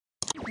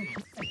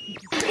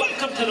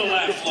Welcome to the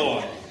lab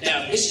floor.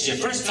 Now, this is your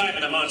first time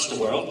in a monster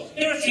world.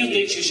 There are a few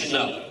things you should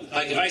know.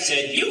 Like if I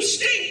said, "You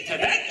stink" to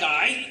that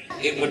guy,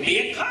 it would be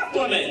a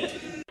compliment.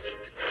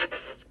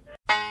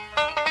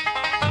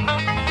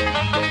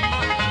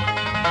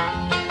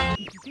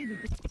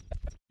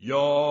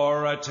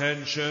 Your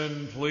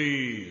attention,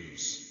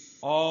 please.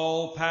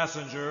 All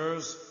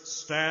passengers,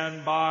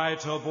 stand by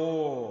to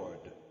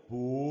board.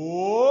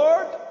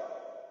 Board?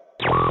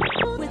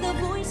 With a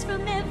voice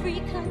from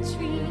every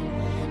country,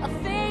 a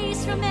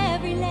face from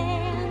every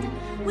land,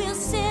 we'll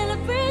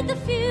celebrate the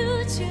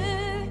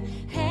future,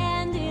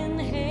 hand in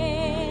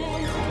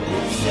hand.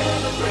 We'll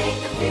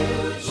celebrate the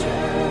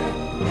future,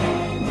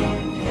 hand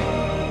in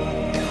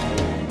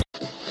hand.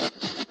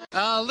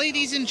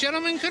 Ladies and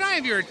gentlemen, could I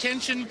have your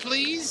attention,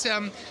 please?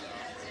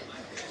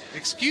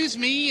 Excuse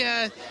me,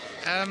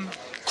 Quiet!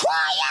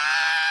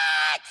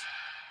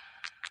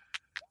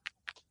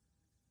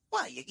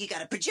 Well, you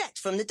gotta project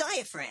from the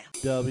diaphragm.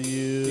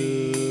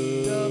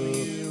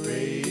 WDW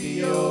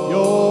Radio,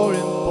 your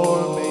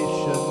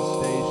information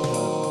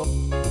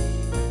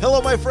station.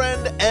 Hello, my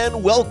friend,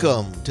 and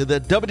welcome to the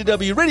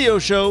WDW Radio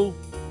Show,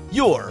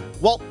 your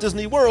Walt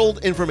Disney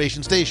World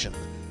information station.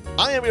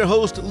 I am your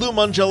host, Lou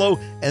Mangello,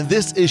 and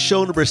this is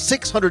show number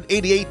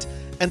 688,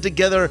 and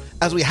together,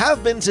 as we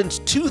have been since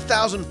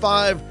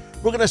 2005,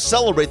 we're going to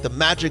celebrate the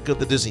magic of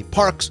the Disney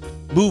parks,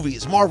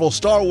 movies, Marvel,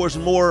 Star Wars,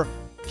 and more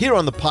here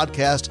on the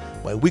podcast,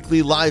 my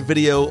weekly live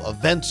video,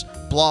 events,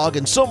 blog,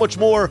 and so much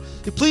more.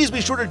 Please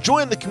be sure to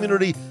join the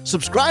community,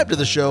 subscribe to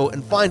the show,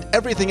 and find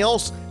everything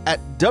else at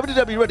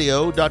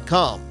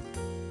WDWRadio.com.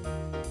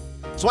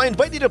 So I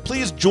invite you to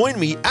please join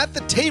me at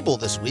the table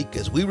this week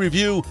as we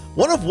review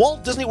one of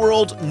Walt Disney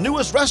World's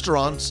newest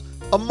restaurants,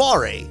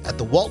 Amare, at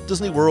the Walt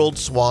Disney World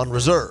Swan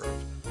Reserve.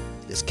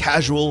 This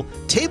casual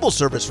table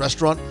service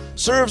restaurant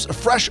serves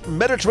fresh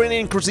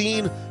Mediterranean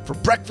cuisine for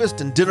breakfast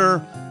and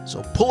dinner,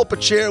 so pull up a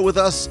chair with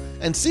us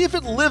and see if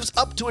it lives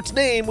up to its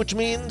name, which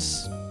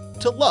means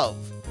to love.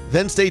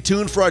 Then stay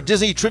tuned for our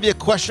Disney Trivia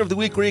Question of the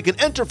Week, where you can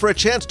enter for a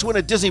chance to win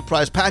a Disney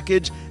Prize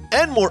package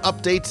and more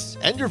updates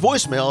and your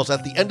voicemails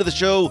at the end of the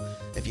show.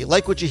 If you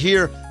like what you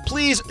hear,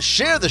 please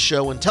share the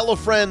show and tell a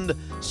friend.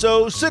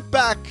 So sit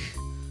back,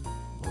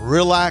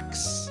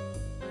 relax,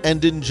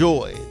 and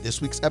enjoy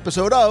this week's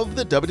episode of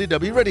the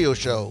WDW Radio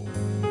Show.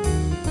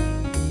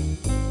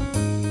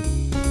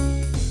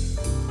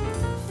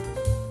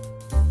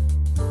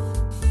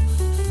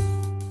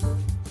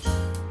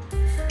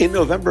 In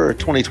November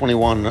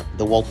 2021,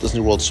 the Walt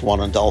Disney World Swan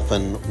and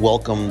Dolphin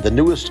welcomed the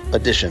newest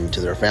addition to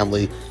their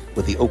family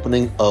with the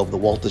opening of the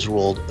Walt Disney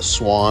World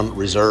Swan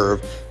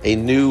Reserve, a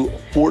new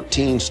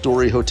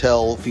 14-story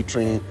hotel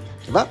featuring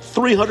about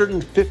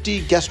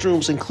 350 guest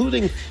rooms,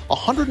 including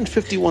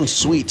 151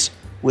 suites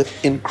with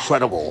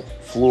incredible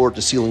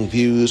floor-to-ceiling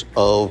views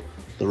of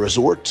the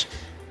resort,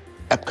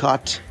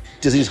 Epcot,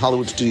 Disney's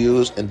Hollywood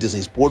Studios, and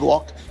Disney's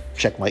Boardwalk.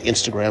 Check my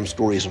Instagram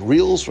stories and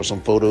reels for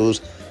some photos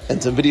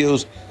and some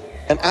videos.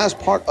 And as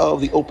part of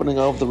the opening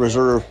of the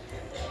reserve,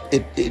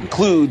 it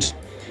includes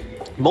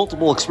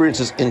multiple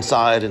experiences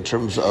inside in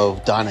terms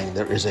of dining.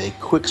 There is a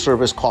quick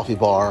service coffee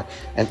bar,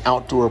 an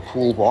outdoor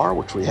pool bar,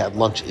 which we had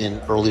lunch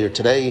in earlier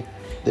today.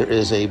 There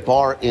is a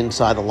bar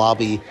inside the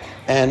lobby,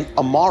 and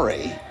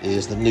Amare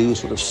is the new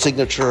sort of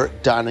signature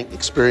dining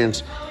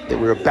experience that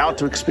we're about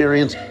to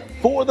experience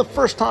for the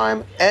first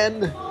time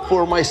and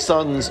for my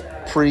son's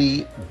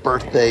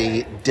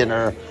pre-birthday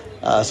dinner.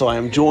 So I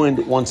am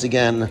joined once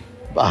again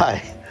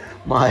by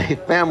my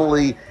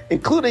family,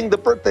 including the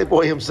birthday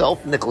boy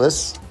himself,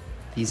 Nicholas.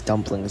 These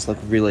dumplings look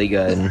really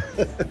good.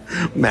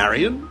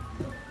 Marion.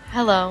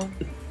 Hello.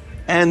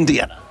 And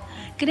Deanna.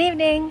 Good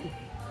evening.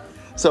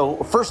 So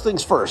first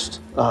things first,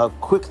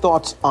 quick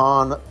thoughts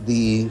on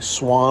the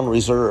Swan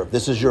Reserve.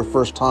 This is your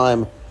first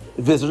time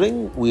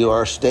visiting. We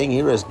are staying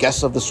here as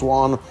guests of the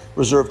Swan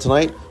Reserve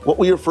tonight. What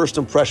were your first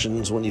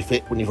impressions when you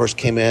first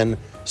came in,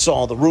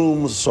 saw the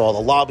rooms, saw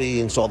the lobby,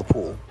 and saw the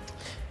pool?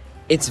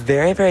 It's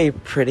very, very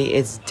pretty.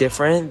 It's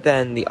different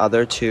than the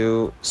other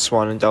two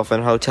Swan and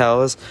Dolphin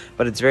hotels,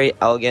 but it's very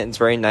elegant. It's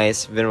very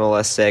nice,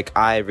 minimalistic.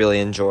 I really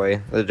enjoy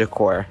the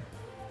decor.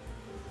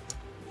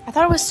 I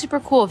thought it was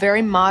super cool,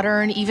 very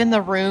modern. Even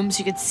the rooms,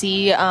 you could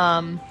see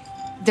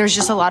there's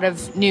just a lot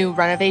of new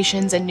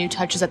renovations and new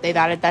touches that they've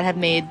added that have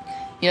made,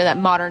 that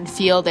modern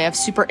feel. They have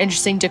super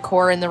interesting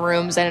decor in the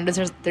rooms, and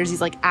there's these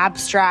like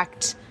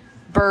abstract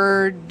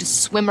bird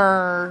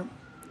swimmer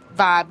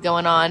vibe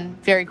going on.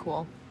 Very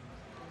cool.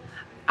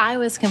 I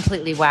was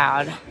completely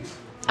wowed.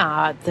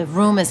 The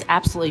room is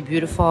absolutely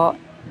beautiful.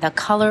 The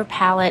color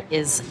palette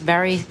is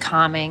very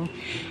calming.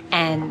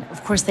 And,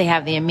 of course, they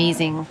have the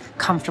amazing,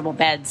 comfortable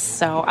beds.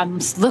 So I'm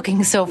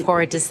looking so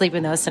forward to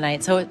sleeping those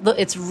tonight. So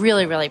it's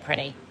really, really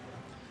pretty.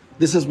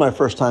 This is my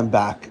first time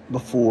back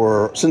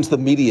since the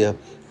media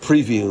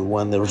preview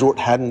when the resort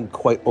hadn't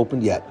quite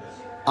opened yet.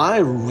 I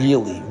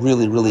really,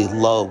 really, really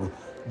love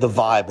the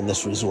vibe in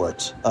this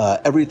resort.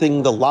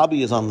 Everything, the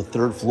lobby is on the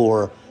third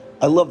floor.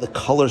 I love the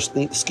color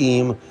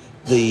scheme,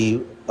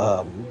 the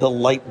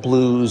light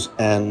blues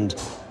and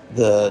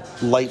the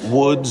light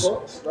woods.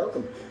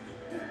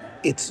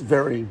 It's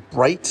very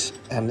bright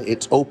and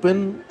it's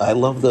open. I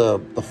love the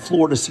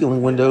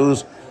floor-to-ceiling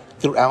windows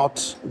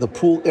throughout. The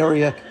pool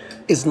area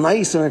is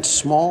nice and it's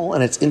small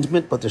and it's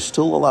intimate, but there's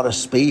still a lot of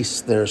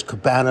space. There's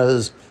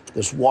cabanas,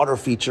 there's water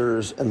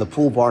features, and the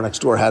pool bar next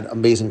door had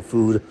amazing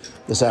food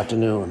this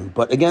afternoon.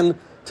 But again,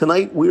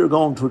 tonight we are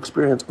going to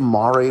experience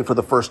Amare for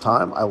the first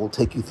time. I will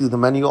take you through the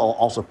menu. I'll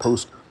also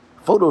post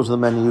photos of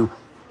the menu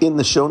in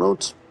the show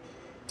notes.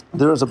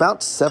 There's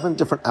about 7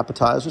 different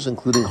appetizers,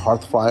 including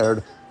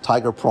hearth-fired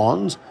tiger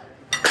prawns,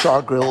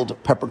 char-grilled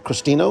peppered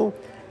crostino,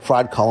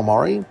 fried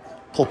calamari,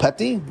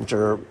 polpetti, which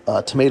are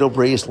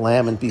tomato-braised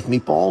lamb and beef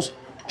meatballs,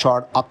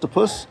 charred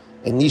octopus,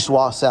 a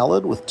niçoise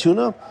salad with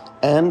tuna,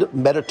 and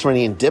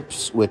Mediterranean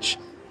dips, which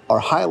are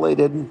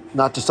highlighted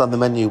not just on the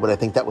menu, but I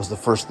think that was the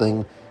first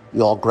thing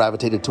you all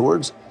gravitated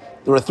towards.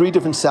 There are 3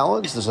 different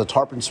salads. There's a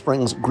Tarpon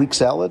Springs Greek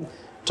salad,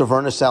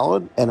 Taverna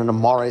salad, and an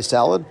Amare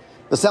salad.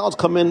 The salads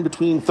come in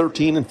between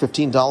 $13 and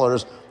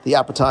 $15. The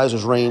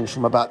appetizers range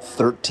from about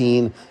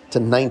 $13 to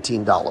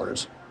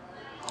 $19.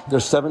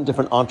 There's 7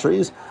 different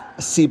entrees.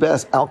 A sea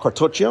bass al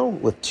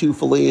cartoccio with 2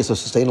 fillets of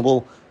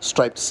sustainable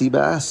striped sea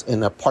bass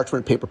in a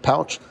parchment paper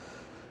pouch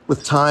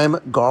with thyme,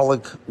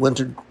 garlic,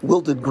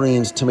 wilted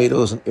greens,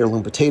 tomatoes, and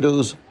heirloom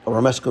potatoes. A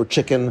romesco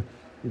chicken,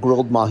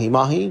 grilled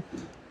mahi-mahi.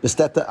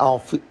 Bistecca al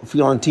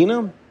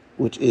fiorentina,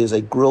 which is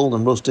a grilled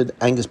and roasted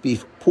Angus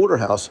beef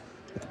porterhouse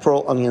with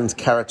pearl onions,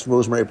 carrots,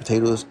 rosemary,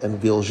 potatoes, and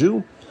veal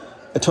jus.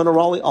 A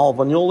tonarelli al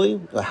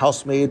vagnoli, a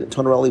house-made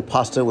tonarelli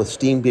pasta with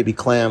steamed baby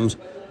clams,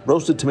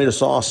 roasted tomato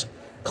sauce,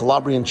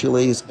 Calabrian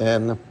chilies,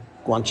 and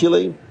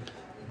guanciale.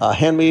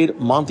 Handmade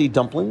Monty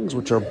dumplings,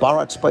 which are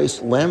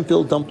Barat-spiced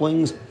lamb-filled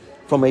dumplings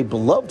from a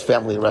beloved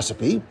family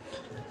recipe.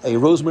 A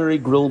rosemary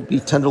grilled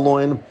beef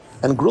tenderloin,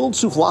 and grilled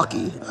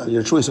souvlaki,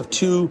 your choice of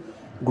 2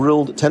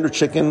 grilled tender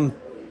chicken,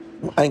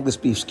 Angus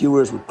beef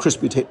skewers with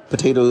crispy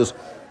potatoes,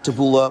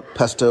 tabbouleh,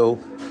 pesto,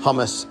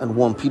 hummus, and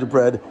warm pita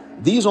bread.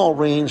 These all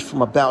range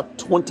from about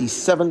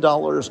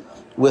 $27,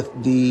 with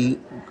the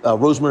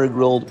rosemary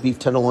grilled beef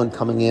tenderloin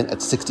coming in at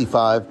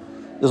 $65.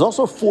 There's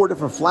also 4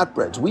 different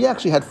flatbreads. We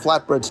actually had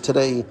flatbreads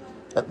today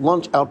at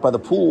lunch out by the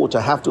pool, which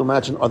I have to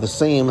imagine are the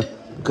same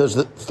because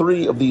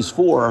 3 of these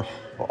 4 are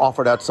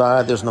offered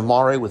outside. There's an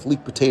Amare with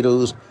leek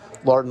potatoes,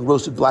 lard and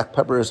roasted black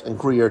peppers, and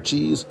Gruyere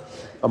cheese,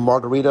 a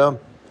margarita,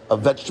 a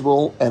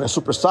vegetable, and a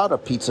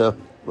supersada pizza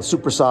with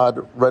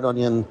supersad, red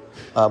onion,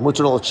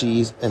 mozzarella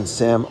cheese, and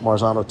San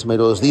Marzano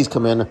tomatoes. These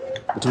come in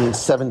between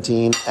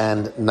 $17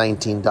 and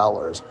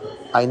 $19.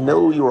 I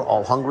know you are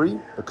all hungry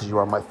because you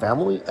are my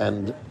family.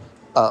 And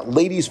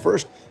ladies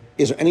first,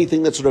 is there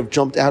anything that sort of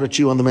jumped out at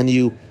you on the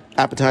menu?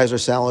 Appetizer,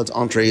 salads,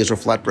 entrees, or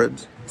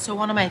flatbreads? So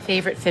one of my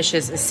favorite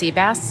fishes is sea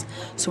bass.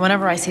 So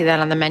whenever I see that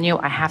on the menu,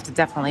 I have to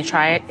definitely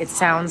try it. It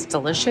sounds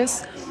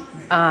delicious.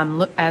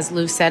 As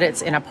Lou said,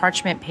 it's in a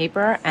parchment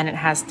paper and it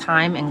has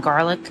thyme and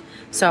garlic.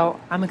 So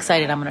I'm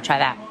excited. I'm going to try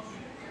that.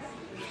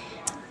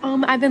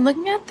 I've been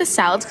looking at the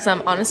salads because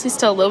I'm honestly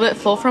still a little bit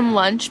full from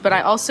lunch, but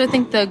I also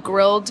think the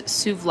grilled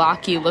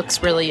souvlaki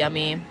looks really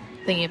yummy.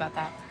 Thinking about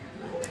that.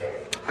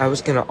 I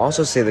was going to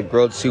also say the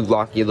grilled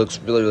souvlaki looks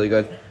really, really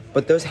good.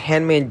 But those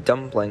handmade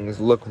dumplings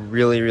look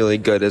really, really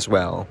good as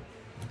well.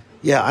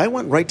 Yeah, I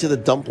went right to the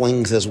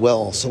dumplings as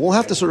well. So we'll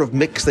have to sort of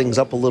mix things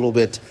up a little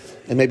bit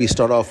and maybe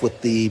start off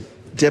with the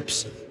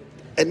dips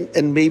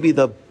and maybe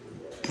the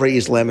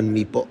braised lamb and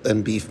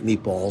beef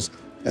meatballs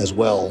as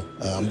well.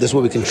 This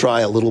way we can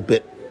try a little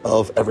bit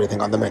of everything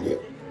on the menu.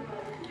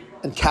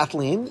 And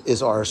Kathleen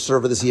is our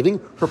server this evening.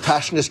 Her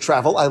passion is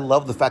travel. I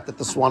love the fact that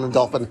the Swan and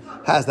Dolphin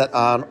has that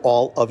on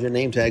all of your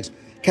name tags.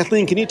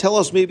 Kathleen, can you tell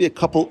us maybe a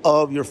couple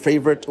of your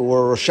favorite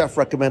or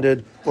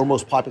chef-recommended or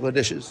most popular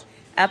dishes?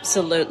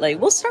 Absolutely.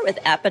 We'll start with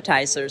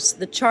appetizers.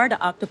 The charred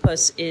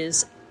octopus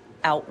is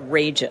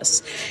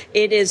outrageous.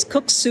 It is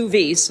cooked sous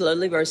vide,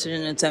 slowly roasted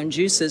in its own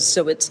juices,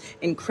 so it's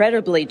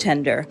incredibly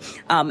tender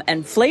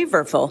and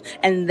flavorful.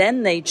 And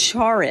then they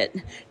char it.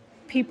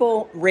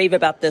 People rave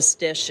about this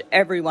dish.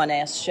 Everyone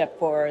asks Chef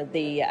for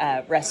the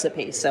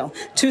recipe, so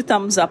 2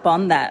 thumbs up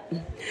on that.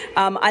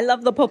 I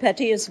love the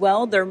polpetti as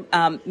well. They're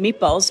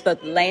meatballs,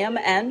 both lamb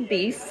and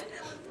beef.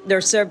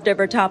 They're served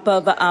over top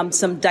of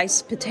some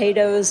diced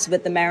potatoes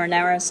with the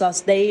marinara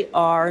sauce. They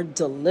are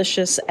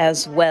delicious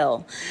as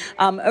well.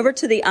 Over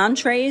to the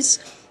entrees.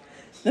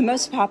 The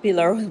most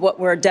popular, what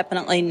we're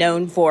definitely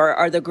known for,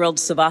 are the grilled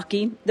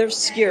souvlaki. They're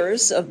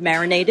skewers of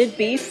marinated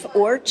beef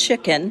or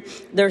chicken.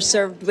 They're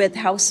served with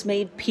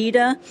house-made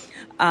pita,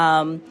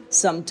 some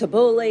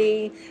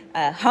tabbouleh,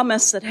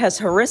 hummus that has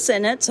harissa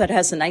in it, so it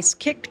has a nice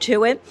kick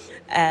to it,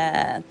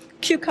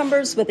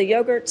 cucumbers with a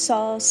yogurt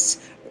sauce,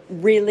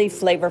 really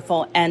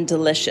flavorful and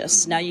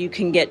delicious. Now you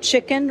can get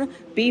chicken,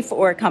 beef,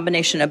 or a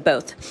combination of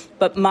both.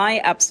 But my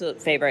absolute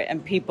favorite,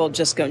 and people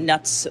just go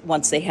nuts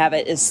once they have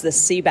it, is the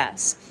sea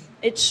bass.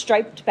 It's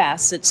striped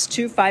bass. It's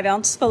 2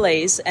 5-ounce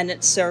fillets, and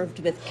it's served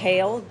with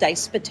kale,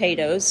 diced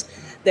potatoes,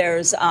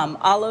 There's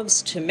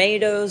olives,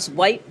 tomatoes,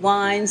 white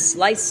wine,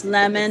 sliced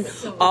lemon,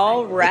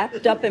 all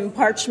wrapped up in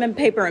parchment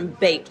paper and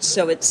baked,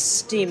 so it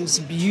steams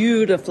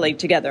beautifully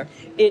together.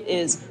 It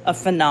is a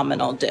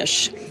phenomenal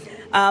dish.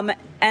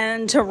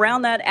 And to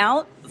round that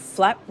out,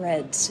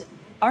 flatbreads.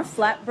 Our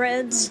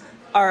flatbreads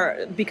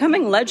are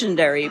becoming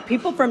legendary.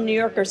 People from New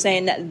York are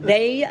saying that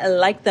they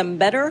like them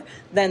better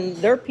than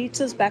their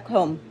pizzas back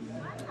home.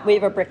 We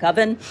have a brick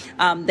oven.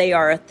 They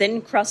are a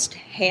thin crust,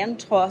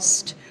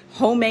 hand-tossed,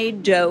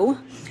 homemade dough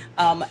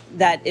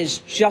that is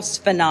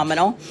just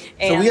phenomenal.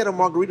 So we had a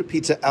margarita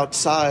pizza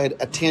outside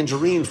at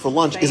Tangerine for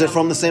lunch. Is it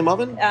from the same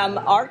oven?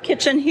 Our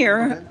kitchen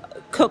here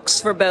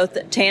cooks for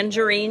both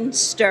Tangerine,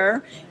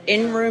 Stir,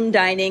 in-room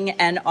dining,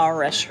 and our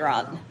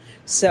restaurant.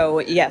 So,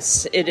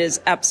 yes, it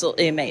is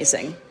absolutely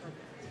amazing.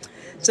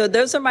 So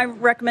those are my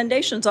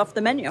recommendations off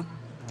the menu.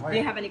 Do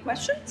you have any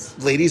questions?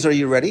 Ladies, are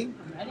you ready?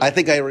 I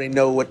think I already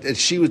know what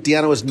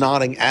Deanna was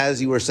nodding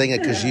as you were saying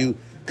it because you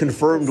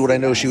confirmed what I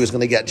know she was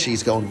going to get.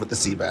 She's going with the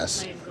sea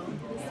bass.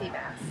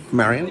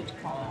 Marion?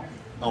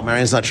 Oh,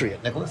 Marion's not sure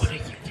yet. Nicholas?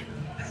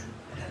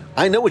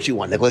 I know what you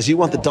want, Nicholas. You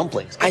want the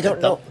dumplings. I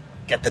don't know.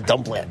 Get the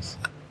dumplings.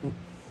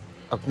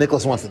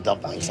 Nicholas wants the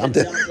dumplings.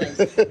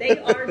 They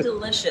are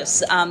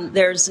delicious.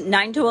 There's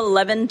 9 to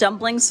 11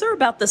 dumplings. They're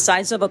about the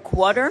size of a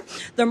quarter.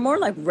 They're more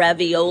like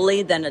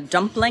ravioli than a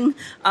dumpling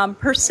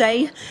per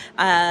se.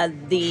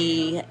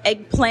 The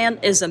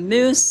eggplant is a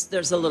mousse.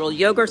 There's a little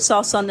yogurt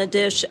sauce on the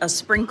dish, a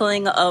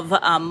sprinkling of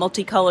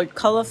multicolored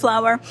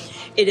cauliflower.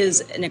 It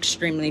is an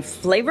extremely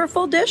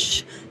flavorful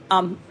dish.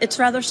 It's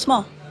rather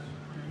small.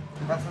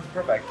 That sounds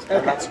perfect.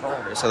 Okay. That's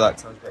hungry, so that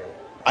sounds great.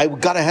 I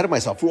got ahead of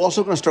myself. We're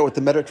also going to start with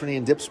the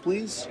Mediterranean dips,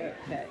 please,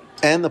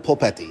 and the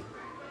polpetti.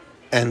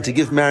 And to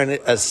give Marion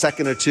a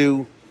second or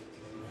two,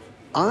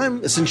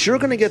 since you're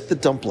going to get the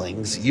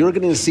dumplings, you're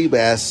getting the sea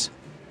bass.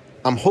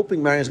 I'm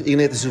hoping Marion's going to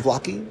get the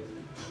souvlaki.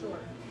 Sure.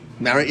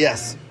 Marion,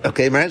 yes.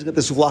 Okay, Marion's going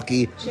to get the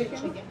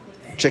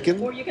souvlaki. Chicken.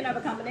 Or you can have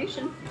a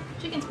combination.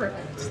 Chicken's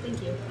perfect.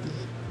 Thank you.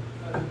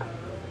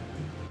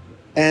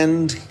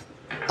 And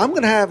I'm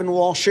going to have, and we'll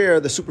all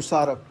share, the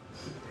supersada.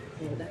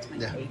 Oh, that's my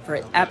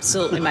favorite.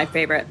 Absolutely my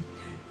favorite.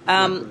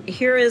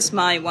 Here is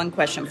my one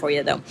question for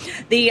you, though.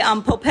 The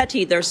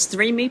polpetti, there's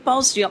 3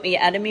 meatballs. Do you want me to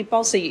add a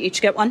meatball so you each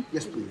get one?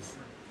 Yes, please.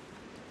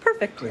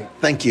 Perfect. Great.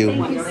 Thank you.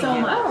 Thank you so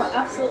much. Oh,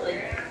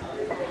 absolutely.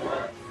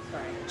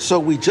 So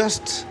we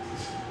just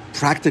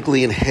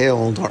practically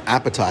inhaled our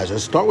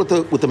appetizers. Start with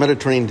the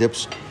Mediterranean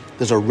dips.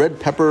 There's a red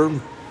pepper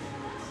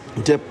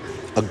dip,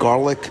 a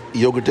garlic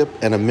yogurt dip,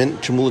 and a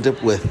mint chermoula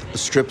dip with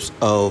strips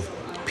of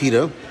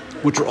pita,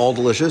 which are all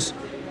delicious.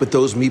 But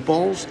those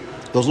meatballs,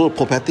 those little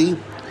polpetti,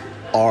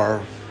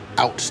 are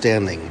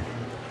outstanding.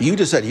 You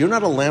just said you're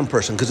not a lamb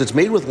person because it's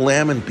made with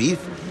lamb and beef.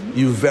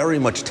 You very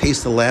much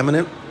taste the lamb in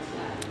it,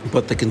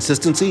 but the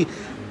consistency.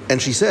 And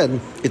she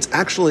said it's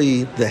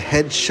actually the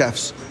head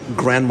chef's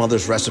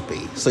grandmother's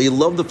recipe. So you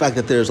love the fact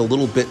that there's a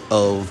little bit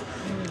of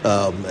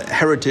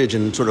heritage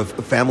and sort of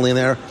family in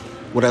there.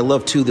 What I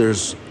love too,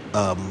 there's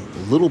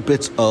little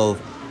bits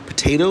of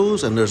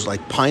potatoes and there's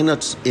like pine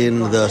nuts in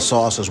the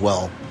sauce as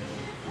well.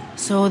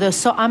 So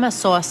I'm a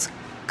sauce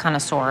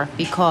connoisseur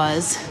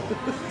because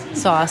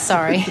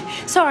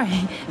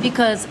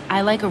because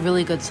I like a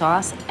really good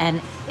sauce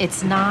and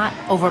it's not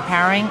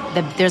overpowering.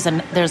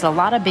 There's a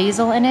lot of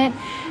basil in it,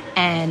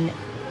 and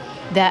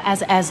that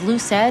as Lou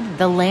said,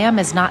 the lamb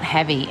is not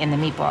heavy in the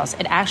meatballs.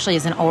 It actually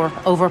isn't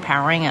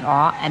overpowering at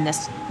all, and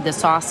the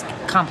sauce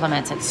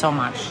complements it so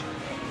much.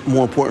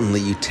 More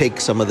importantly, you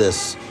take some of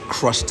this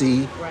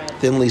crusty,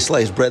 thinly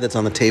sliced bread that's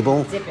on the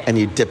table and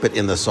you dip it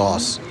in the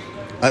sauce.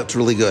 That's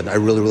really good. I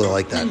really, really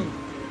like that.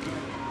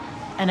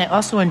 And I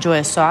also enjoy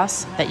a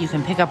sauce that you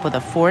can pick up with a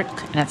fork,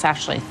 and it's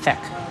actually thick.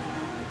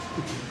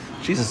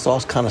 She's a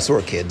sauce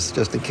connoisseur, kids,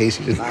 just in case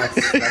you didn't.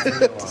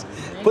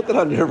 Put that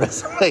on your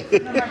resume.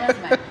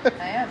 I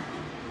am.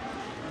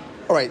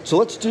 All right, so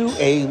let's do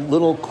a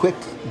little quick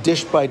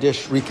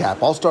dish-by-dish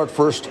recap. I'll start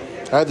first.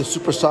 I have the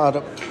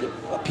supersada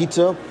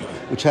pizza,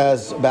 which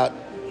has about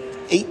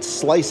 8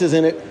 slices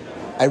in it.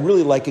 I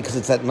really like it because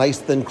it's that nice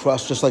thin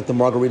crust, just like the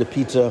margarita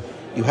pizza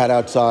you had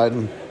outside.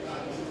 It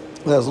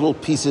has little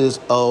pieces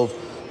of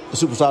the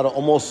supersada,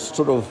 almost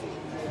sort of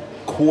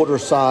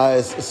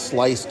quarter-size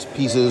sliced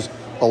pieces,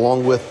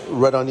 along with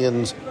red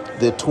onions,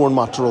 the torn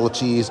mozzarella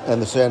cheese,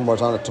 and the San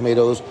Marzano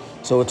tomatoes.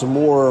 So it's a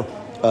more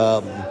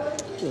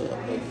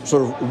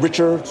sort of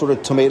richer sort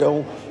of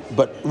tomato,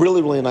 but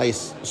really, really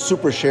nice,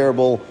 super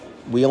shareable.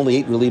 We only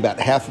ate really about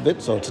half of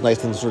it, so it's a nice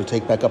thing to sort of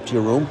take back up to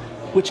your room,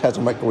 which has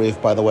a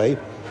microwave, by the way.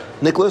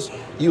 Nicholas,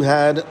 you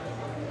had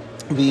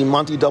the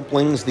Monty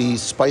dumplings, the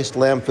spiced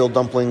lamb-filled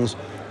dumplings,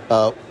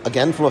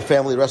 again from a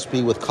family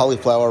recipe with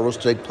cauliflower,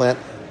 roasted eggplant,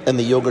 and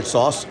the yogurt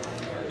sauce.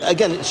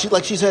 Again,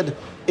 she said,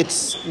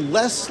 it's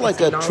less like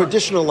a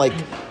traditional like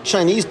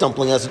Chinese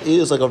dumpling as it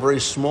is like a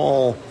very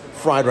small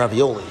fried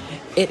ravioli.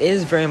 It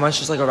is very much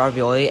just like a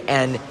ravioli,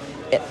 and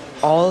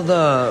all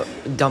the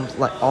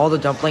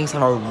dumplings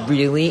have a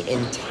really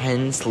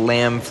intense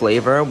lamb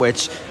flavor,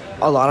 which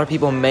a lot of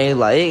people may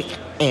like,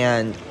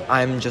 and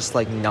I'm just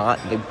like not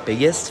the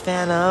biggest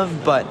fan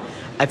of, but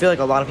I feel like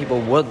a lot of people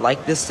would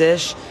like this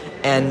dish,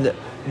 and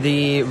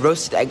the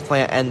roasted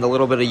eggplant and the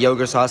little bit of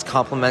yogurt sauce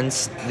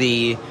complements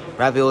the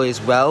ravioli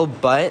as well,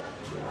 but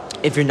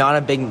if you're not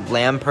a big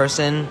lamb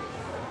person,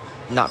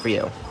 not for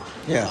you.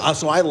 Yeah,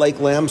 so I like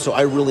lamb, so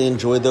I really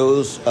enjoy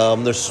those.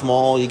 They're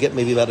small. You get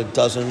maybe about a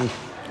dozen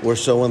or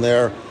so in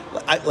there.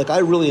 I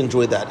really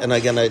enjoyed that. And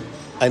again,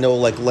 I know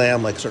like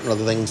lamb, like certain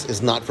other things,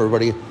 is not for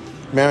everybody.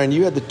 Marion,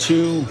 you had the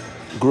 2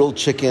 grilled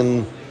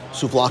chicken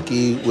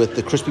souvlaki with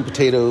the crispy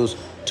potatoes,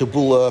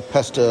 tabbouleh,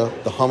 pesta,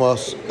 the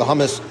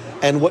hummus,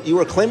 and what you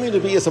were claiming to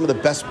be is some of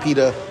the best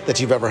pita that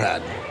you've ever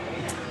had.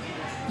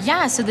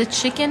 Yeah, so the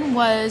chicken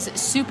was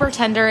super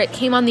tender. It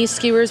came on these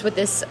skewers with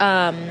this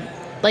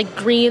like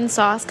green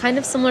sauce, kind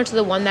of similar to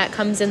the one that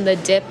comes in the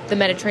dip, the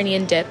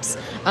Mediterranean dips.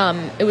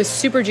 It was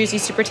super juicy,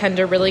 super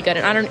tender, really good.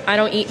 And I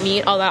don't eat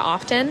meat all that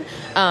often,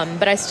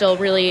 but I still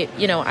really,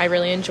 I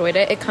really enjoyed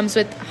it. It comes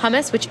with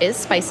hummus, which is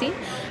spicy,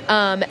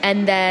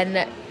 and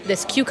then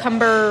this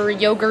cucumber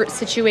yogurt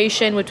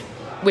situation,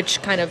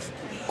 which kind of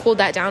cooled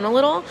that down a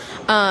little.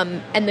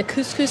 And the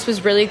couscous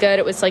was really good.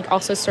 It was like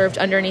also served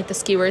underneath the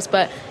skewers.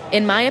 But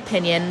in my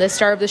opinion, the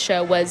star of the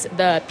show was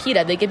the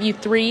pita. They give you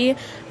 3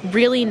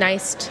 really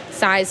nice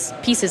size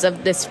pieces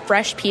of this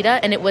fresh pita,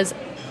 and it was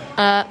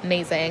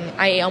amazing.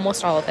 I ate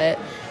almost all of it,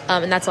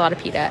 and that's a lot of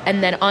pita.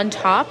 And then on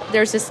top,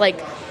 there's this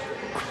like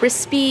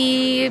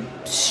crispy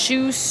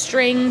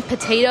shoestring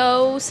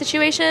potato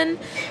situation.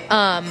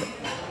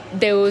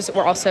 Those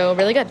were also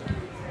really good.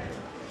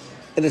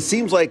 And it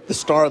seems like the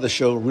star of the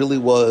show really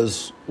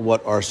was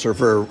what our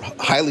server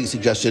highly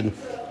suggested,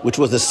 which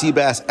was the sea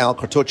bass al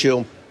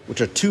cartoccio, which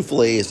are 2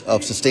 fillets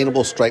of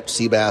sustainable striped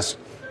sea bass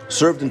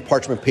served in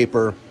parchment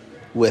paper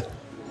with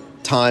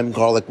thyme,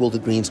 garlic,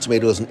 wilted greens,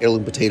 tomatoes, and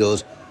heirloom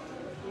potatoes.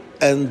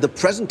 And the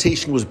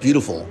presentation was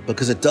beautiful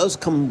because it does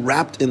come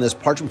wrapped in this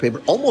parchment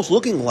paper, almost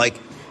looking like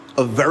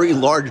a very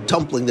large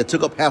dumpling that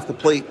took up half the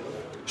plate.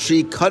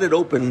 She cut it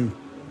open,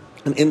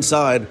 and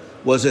inside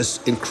was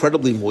this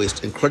incredibly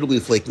moist, incredibly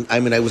flaky. I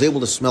mean, I was able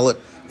to smell it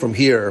from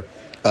here.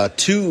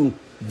 2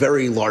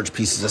 very large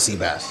pieces of sea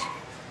bass.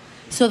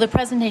 So the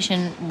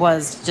presentation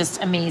was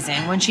just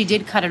amazing. When she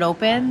did cut it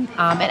open, it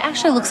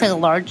actually looks like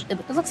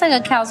it looks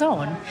like a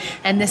calzone.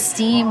 And the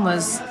steam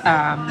was,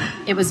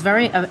 it was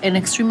an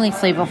extremely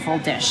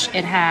flavorful dish.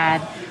 It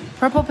had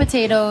purple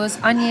potatoes,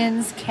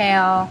 onions,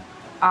 kale,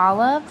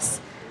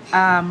 olives,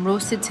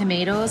 roasted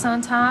tomatoes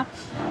on top,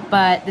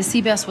 but the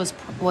sea bass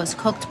was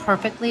cooked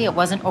perfectly. It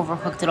wasn't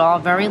overcooked at all.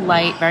 Very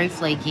light, very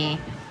flaky,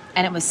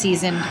 and it was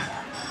seasoned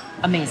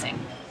amazing.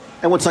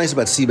 And what's nice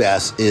about sea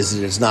bass is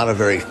it's not a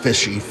very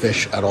fishy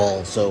fish at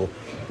all. So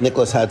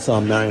Nicholas had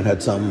some, Marion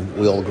had some.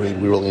 We all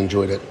agreed. We really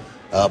enjoyed it.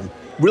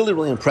 Really,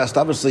 really impressed.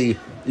 Obviously,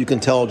 you can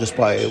tell just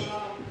by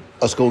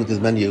us going through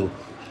the menu,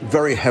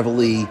 very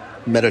heavily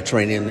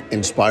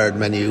Mediterranean-inspired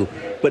menu,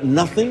 but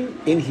nothing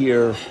in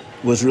here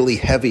was really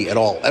heavy at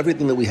all.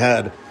 Everything that we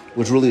had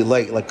was really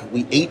light. Like,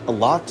 we ate a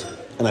lot,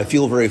 and I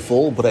feel very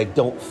full, but I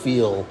don't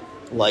feel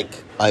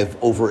like I've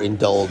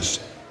overindulged.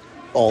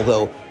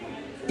 Although,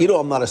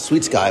 I'm not a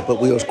sweets guy,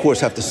 but we, of course,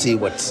 have to see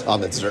what's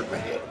on the dessert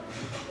menu.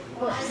 Of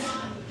course.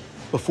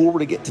 Before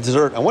we get to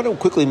dessert, I want to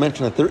quickly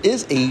mention that there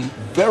is a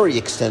very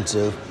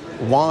extensive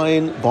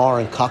wine,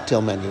 bar, and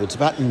cocktail menu. It's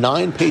about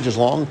 9 pages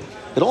long.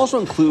 It also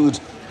includes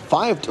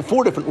 4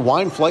 different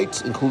wine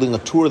flights, including a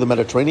tour of the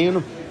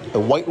Mediterranean, a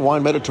white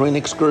wine Mediterranean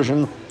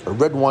excursion, a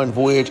red wine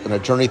voyage, and a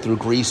journey through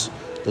Greece.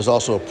 There's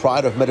also a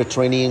Pride of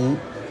Mediterranean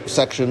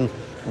section,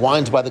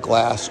 wines by the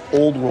glass,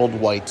 old world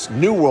whites,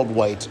 new world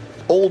whites,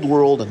 old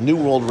world and new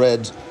world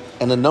reds,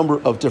 and a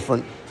number of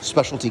different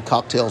specialty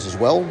cocktails as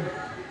well.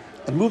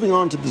 And moving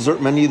on to the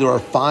dessert menu, there are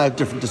 5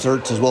 different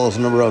desserts as well as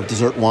a number of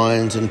dessert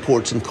wines and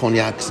ports and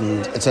cognacs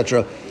and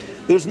etc.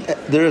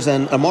 There's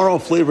an Amare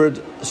flavored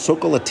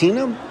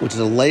Socolatina, which is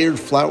a layered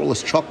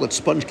flourless chocolate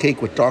sponge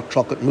cake with dark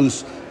chocolate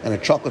mousse and a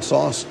chocolate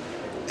sauce.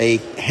 A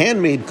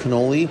handmade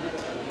cannoli,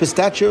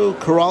 pistachio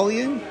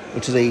corallier,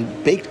 which is a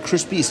baked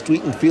crispy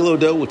sweetened phyllo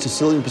dough with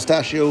Sicilian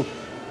pistachio,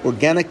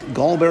 organic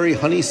gallberry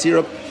honey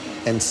syrup,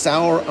 and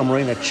sour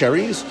amarena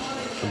cherries,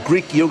 a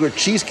Greek yogurt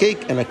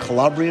cheesecake, and a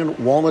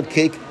Calabrian walnut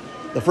cake.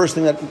 The first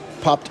thing that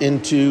popped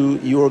into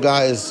your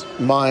guys'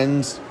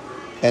 minds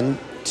and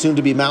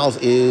soon-to-be mouths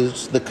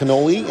is the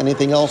cannoli.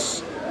 Anything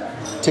else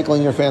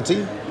tickling your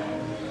fancy?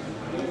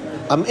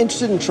 I'm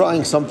interested in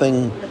trying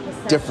something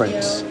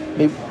different.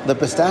 Maybe the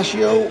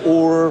pistachio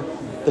or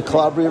the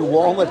Calabrian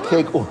walnut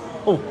cake. Or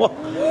what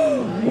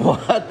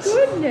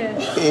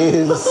Goodness.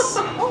 is...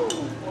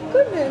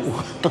 Goodness.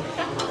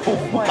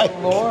 Oh my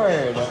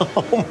lord.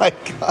 Oh my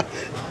God.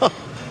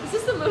 Is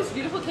this the most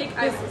beautiful cake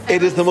I've ever seen?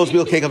 It is the most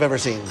beautiful cake I've ever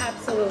seen.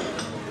 Absolutely.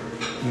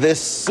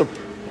 This,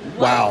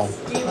 wow.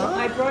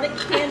 I brought a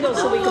candle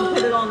so we can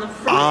put it on the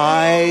fridge.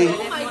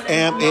 I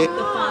am it.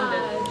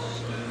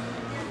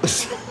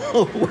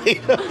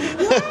 Wait.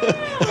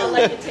 I'll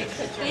let you take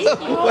pictures.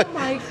 Oh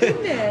my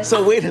goodness.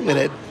 So wait a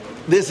minute.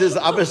 This is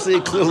obviously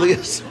clearly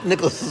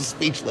Nicholas is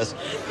speechless.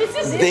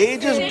 They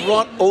just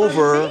brought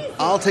over,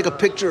 I'll take a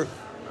picture.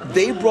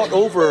 They brought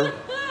over,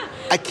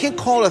 I can't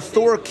call it a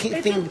Thor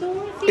thing.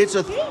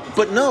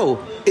 But no,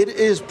 it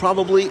is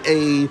probably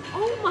a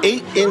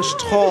 8-inch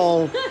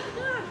tall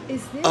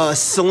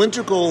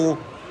cylindrical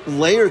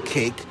layer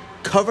cake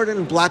covered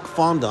in black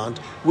fondant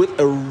with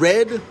a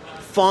red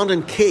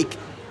fondant cake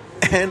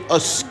and a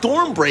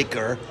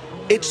Stormbreaker.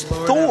 It's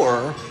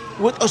Thor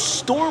with a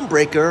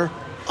Stormbreaker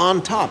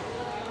on top.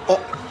 Oh,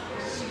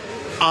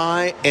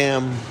 I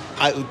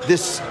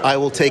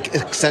will take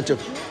eccentric.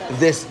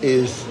 This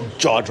is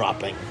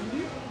jaw-dropping.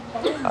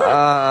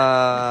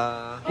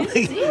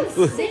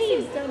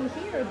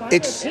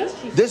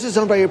 This is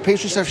done by your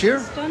pastry chef here?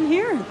 It's done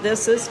here.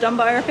 This is done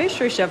by our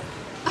pastry chef.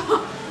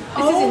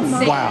 This is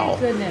insane. Wow.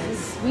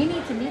 Goodness. We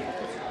need to meet.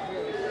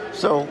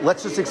 So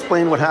let's just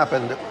explain what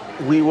happened.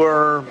 We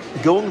were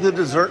going to the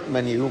dessert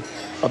menu,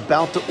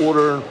 about to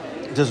order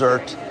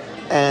dessert,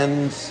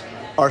 and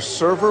our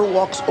server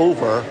walks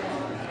over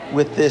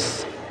with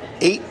this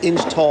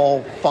 8-inch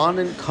tall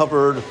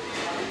fondant-covered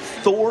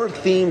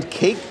Thor-themed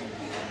cake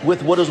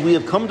with what, as we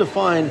have come to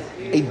find,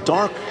 a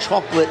dark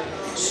chocolate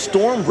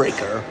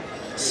Stormbreaker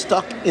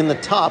stuck in the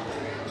top.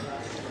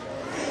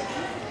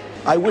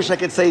 I wish I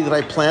could say that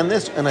I planned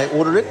this and I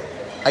ordered it.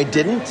 I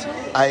didn't.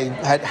 I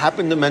had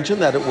happened to mention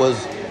that it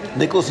was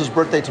Nicholas's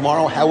birthday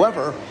tomorrow.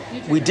 However,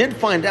 we did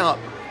find out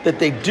that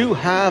they do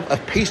have a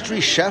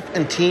pastry chef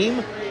and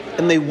team,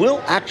 and they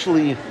will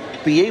actually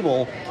be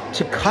able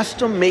to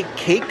custom make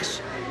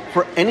cakes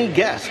for any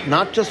guest,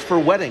 not just for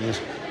weddings.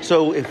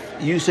 So if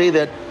you say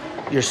that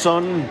your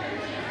son,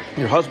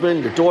 your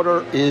husband, your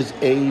daughter is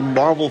a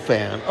Marvel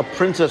fan, a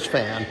Princess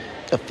fan,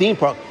 a theme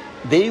park,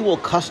 they will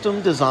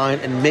custom design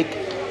and make.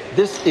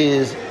 This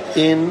is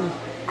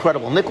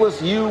incredible.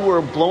 Nicholas, you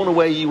were blown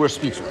away. You were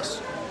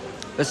speechless.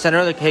 The center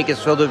of the cake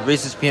is filled with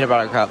Reese's peanut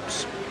butter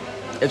cups.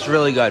 It's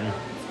really good.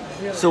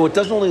 So it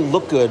doesn't only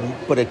look good,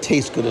 but it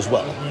tastes good as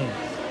well.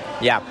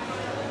 Yeah.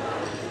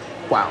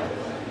 Wow.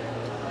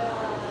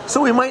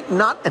 So we might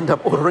not end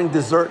up ordering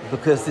dessert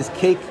because this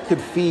cake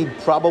could feed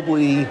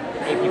probably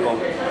 8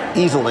 people.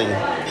 Easily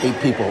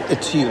 8 people.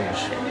 It's huge.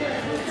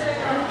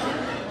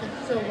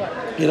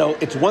 You know,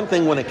 it's one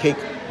thing when a cake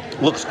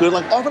looks good.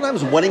 Like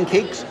oftentimes wedding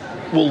cakes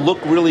will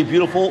look really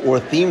beautiful, or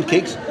themed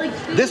cakes. Like,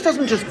 this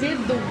doesn't just... Did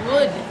the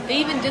wood. They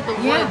even did the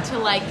wood to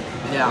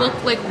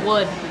look like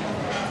wood.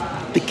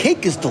 The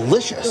cake is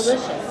delicious.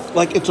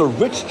 Like it's a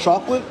rich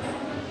chocolate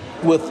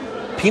with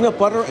peanut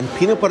butter and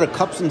peanut butter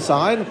cups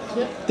inside.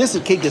 Yep. This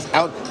cake is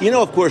out. You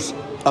know, of course,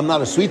 I'm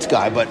not a sweets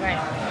guy, but...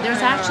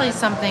 There's actually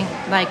something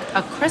like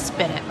a crisp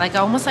in it, like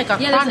almost like a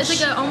crunch.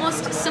 It's like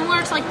almost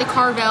similar to like the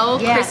Carvel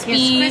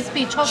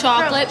crispy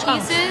chocolate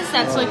pieces.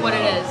 That's like what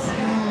it is.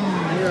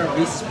 There are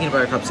Reese's peanut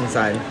butter cups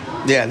inside.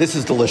 Yeah, this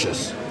is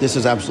delicious. This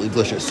is absolutely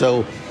delicious.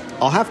 So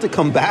I'll have to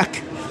come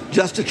back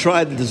just to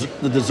try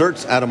the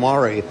desserts at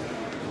Amare.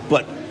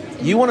 But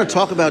you want to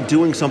talk about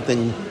doing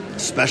something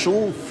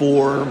special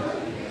for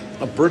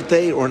a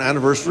birthday or an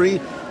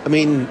anniversary? I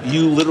mean,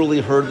 you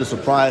literally heard the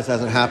surprise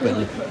as it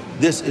happened.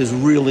 This is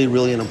really,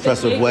 really an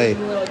impressive way.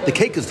 The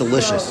cake is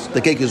delicious.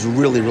 The cake is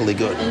really, really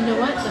good. And you know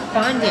what? The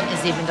fondant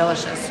is even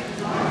delicious.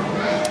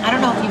 I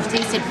don't know if you've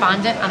tasted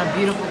fondant on a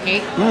beautiful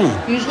cake.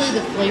 Usually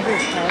the flavor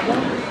is terrible,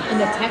 and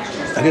the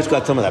texture. I just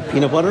got some of that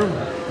peanut butter.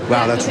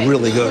 Wow, that's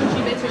really good.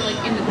 Bits are like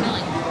in the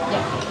filling.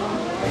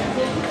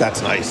 Yeah.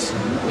 That's nice.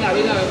 Yeah,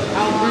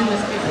 I'll burn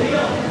this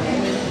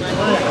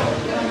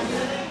cake.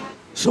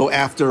 So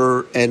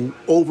after an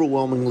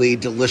overwhelmingly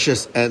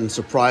delicious and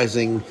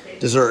surprising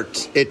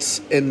dessert, it's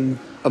an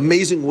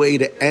amazing way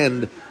to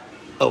end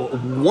a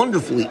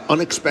wonderfully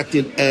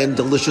unexpected and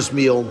delicious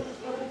meal.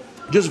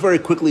 Just very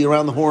quickly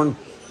around the horn,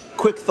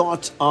 quick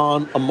thoughts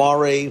on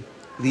Amare,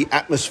 the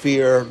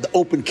atmosphere, the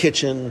open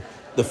kitchen,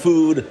 the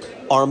food,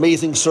 our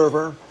amazing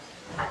server.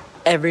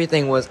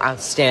 Everything was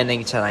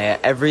outstanding tonight.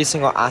 Every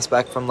single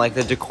aspect, from like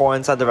the decor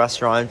inside the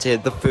restaurant to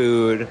the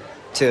food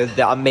to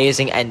the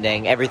amazing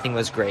ending, everything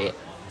was great.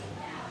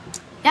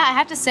 Yeah, I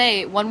have to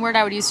say, one word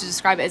I would use to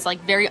describe it is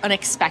like very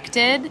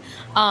unexpected.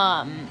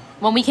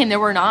 When we came, there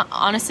were not,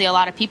 honestly, a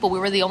lot of people. We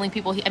were the only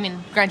people. I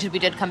mean, granted, we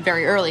did come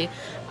very early.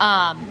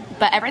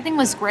 But everything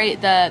was great.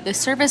 The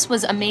service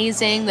was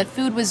amazing. The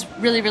food was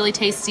really, really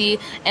tasty.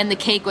 And the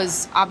cake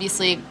was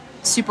obviously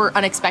super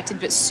unexpected,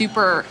 but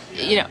super,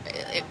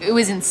 it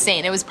was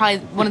insane. It was probably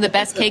one of the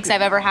best cakes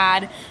I've ever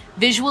had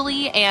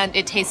visually, and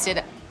it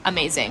tasted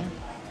amazing.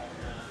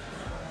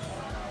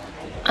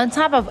 On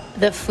top of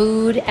the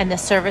food and the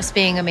service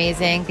being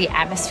amazing, the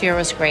atmosphere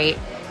was great,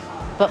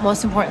 but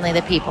most importantly,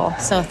 the people.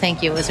 So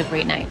thank you. It was a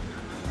great night.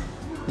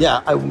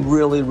 Yeah, I'm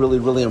really, really,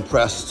 really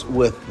impressed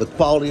with the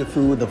quality of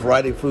food, the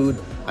variety of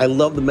food. I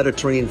love the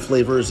Mediterranean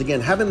flavors.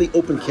 Again, having the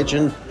open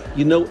kitchen,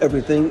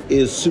 everything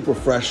is super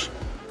fresh.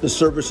 The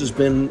service has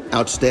been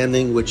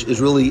outstanding, which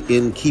is really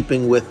in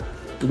keeping with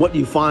what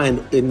you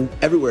find in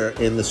everywhere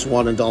in the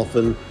Swan and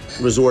Dolphin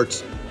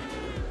resorts.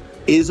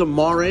 Is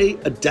Amare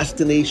a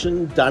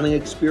destination dining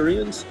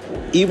experience?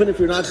 Even if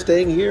you're not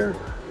staying here,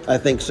 I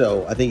think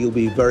so. I think you'll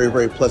be very,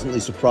 very pleasantly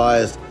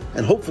surprised,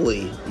 and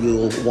hopefully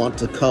you'll want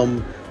to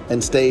come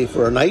and stay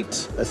for a night,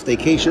 a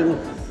staycation,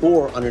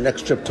 or on your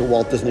next trip to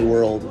Walt Disney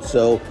World.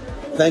 So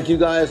thank you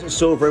guys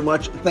so very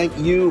much. Thank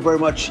you very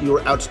much. You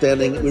were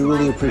outstanding. We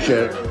really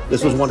appreciate it.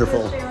 This was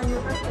wonderful.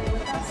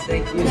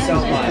 Thank you so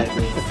much.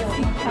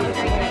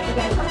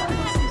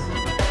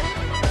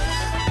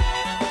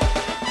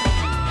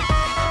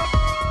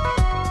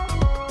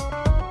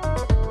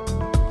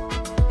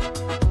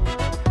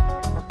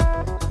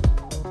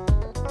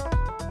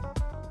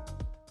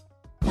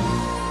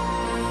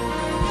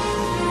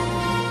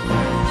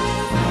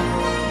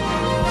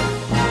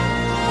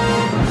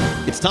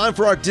 It's time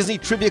for our Disney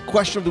Trivia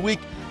Question of the Week,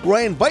 where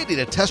I invite you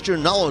to test your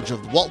knowledge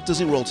of Walt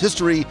Disney World's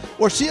history,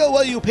 or see how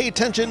well you pay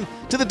attention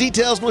to the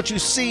details in what you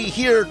see,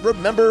 hear,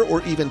 remember,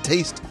 or even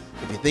taste.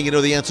 If you think you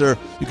know the answer,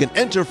 you can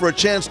enter for a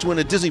chance to win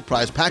a Disney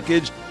prize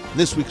package. And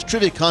this week's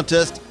trivia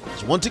contest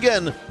is once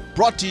again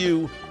brought to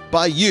you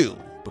by you,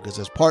 because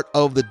as part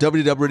of the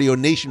WDW Radio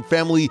Nation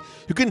family,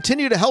 you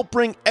continue to help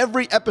bring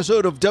every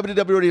episode of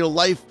WDW Radio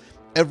life.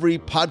 Every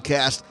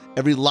podcast,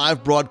 every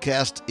live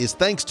broadcast is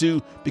thanks to,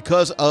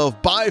 because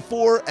of, by,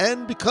 for,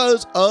 and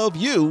because of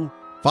you.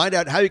 Find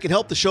out how you can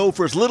help the show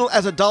for as little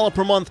as $1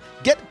 per month.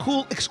 Get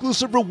cool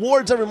exclusive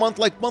rewards every month,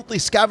 like monthly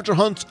scavenger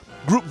hunts,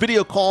 group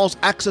video calls,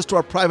 access to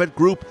our private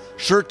group,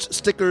 shirts,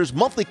 stickers,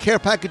 monthly care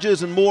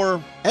packages, and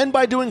more. And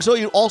by doing so,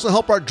 you also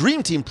help our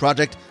Dream Team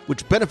project,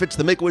 which benefits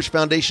the Make-A-Wish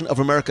Foundation of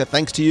America.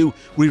 Thanks to you,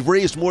 we've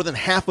raised more than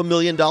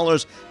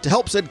 $500,000 to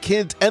help send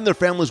kids and their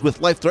families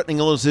with life-threatening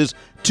illnesses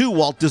to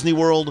Walt Disney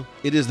World.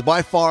 It is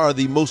by far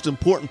the most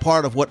important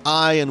part of what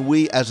I and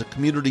we as a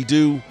community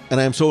do,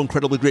 and I am so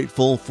incredibly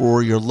grateful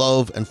for your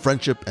love and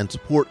friendship and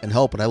support and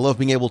help, and I love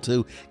being able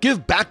to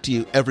give back to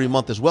you every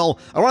month as well.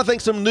 I want to thank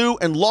some new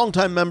and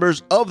longtime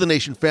members of the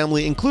Nation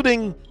family,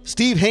 including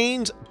Steve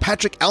Haynes,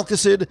 Patrick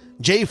Alcacid,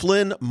 Jay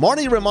Flynn,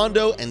 Marnie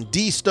Raimondo, and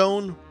D.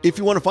 Stone. If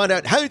you want to find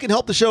out how you can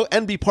help the show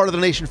and be part of the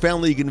Nation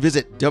family, you can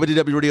visit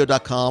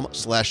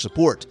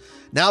wdwradio.com/support.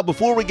 Now,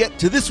 before we get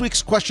to this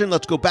week's question,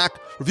 let's go back,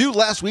 review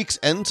last week's,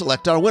 and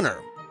select our winner.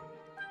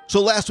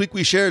 So last week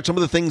we shared some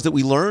of the things that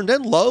we learned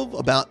and love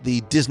about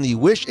the Disney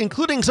Wish,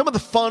 including some of the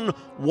fun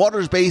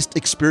waters-based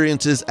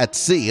experiences at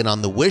sea. And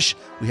on the Wish,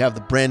 we have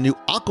the brand new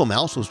Aqua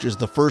Mouse, which is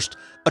the first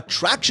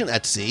attraction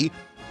at sea.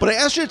 But I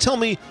asked you to tell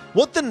me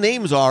what the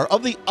names are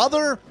of the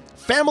other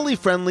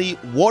family-friendly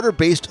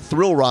water-based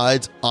thrill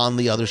rides on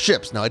the other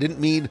ships. Now, I didn't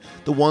mean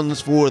the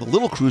ones for the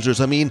little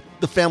cruisers. I mean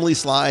the family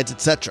slides,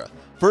 etc.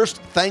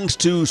 First, thanks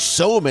to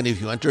so many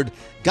of you entered,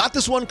 got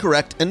this one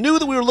correct, and knew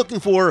that we were looking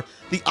for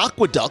the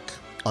Aqua Duck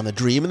on the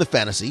Dream and the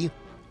Fantasy,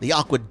 the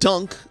Aqua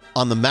Dunk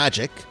on the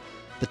Magic,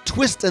 the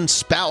Twist and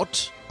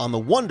Spout on the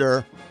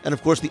Wonder, and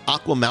of course the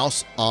Aqua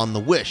Mouse on the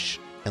Wish.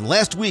 And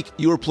last week,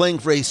 you were playing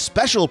for a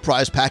special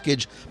prize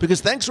package because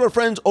thanks to our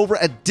friends over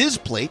at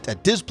DizPlate,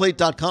 at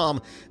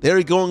DizPlate.com,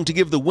 they're going to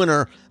give the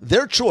winner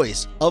their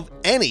choice of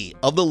any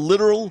of the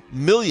literal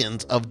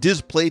millions of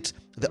DizPlates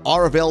that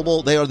are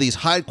available. They are these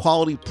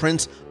high-quality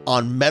prints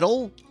on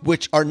metal,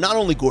 which are not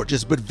only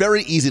gorgeous, but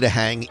very easy to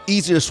hang,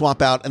 easy to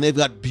swap out, and they've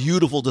got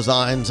beautiful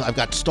designs. I've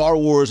got Star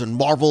Wars and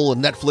Marvel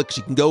and Netflix.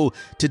 You can go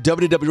to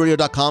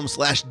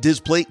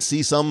www.radio.com/DizPlate,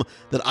 see some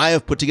that I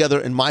have put together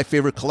in my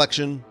favorite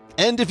collection.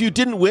 And if you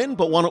didn't win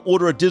but want to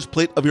order a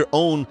DizPlate of your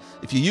own,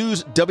 if you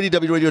use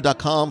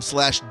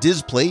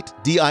www.radio.com/DizPlate,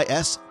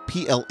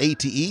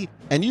 DISPLATE,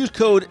 and use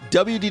code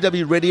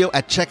WDW Radio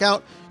at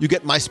checkout, you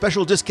get my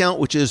special discount,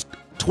 which is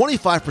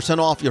 25%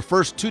 off your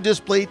first 2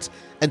 DizPlates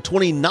and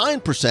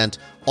 29%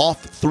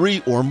 off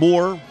 3 or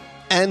more.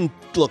 And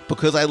look,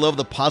 because I love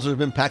the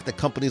positive impact that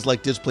companies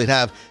like DizPlate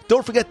have,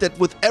 don't forget that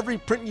with every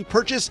print you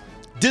purchase,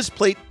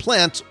 DizPlate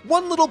plants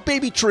one little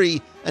baby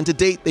tree, and to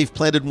date, they've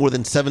planted more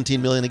than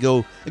 17 million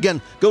ago.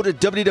 Again, go to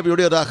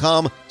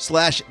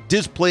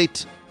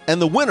www.radio.com/DizPlate,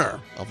 and the winner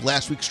of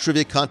last week's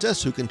trivia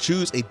contest, who can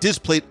choose a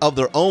DizPlate of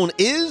their own,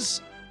 is,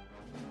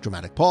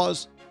 dramatic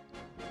pause,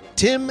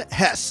 Tim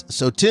Hess.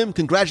 So Tim,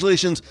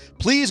 congratulations.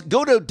 Please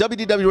go to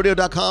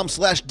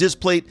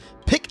www.radio.com/DizPlate,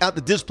 pick out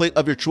the DizPlate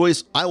of your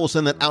choice. I will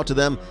send that out to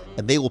them,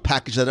 and they will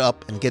package that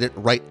up and get it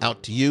right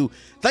out to you.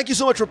 Thank you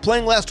so much for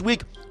playing last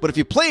week. But if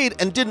you played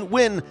and didn't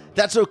win,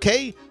 that's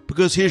okay,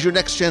 because here's your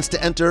next chance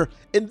to enter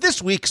in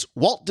this week's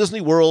Walt Disney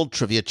World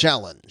Trivia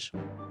Challenge.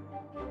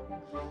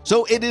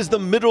 So it is the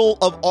middle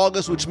of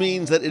August, which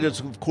means that it is,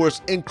 of course,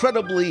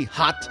 incredibly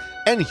hot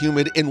and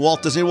humid in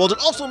Walt Disney World. It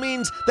also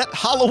means that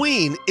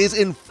Halloween is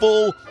in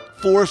full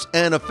force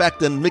and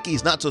effect, and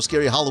Mickey's Not So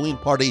Scary Halloween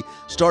Party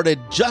started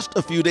just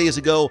a few days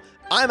ago.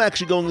 I'm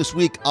actually going this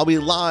week. I'll be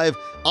live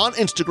on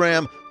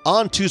Instagram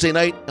on Tuesday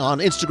night, on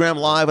Instagram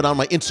Live and on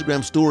my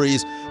Instagram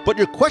stories. But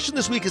your question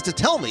this week is to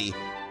tell me,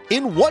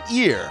 in what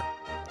year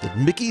did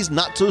Mickey's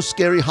Not So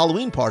Scary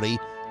Halloween Party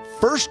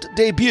first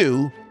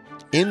debut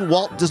in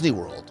Walt Disney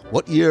World?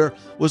 What year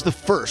was the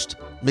first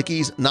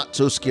Mickey's Not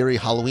So Scary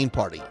Halloween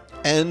Party?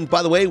 And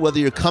by the way, whether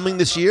you're coming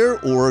this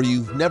year or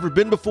you've never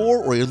been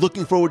before or you're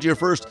looking forward to your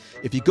first,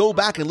 if you go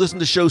back and listen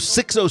to show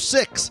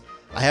 606,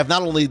 I have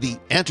not only the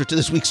answer to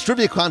this week's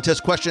trivia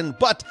contest question,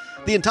 but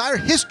the entire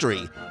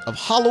history of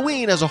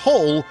Halloween as a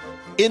whole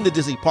in the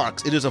Disney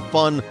parks. It is a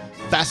fun,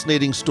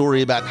 fascinating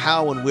story about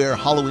how and where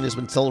Halloween has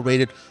been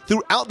celebrated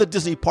throughout the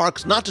Disney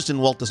parks, not just in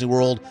Walt Disney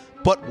World,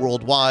 but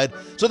worldwide.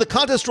 So the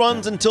contest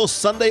runs until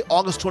Sunday,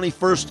 August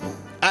 21st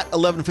at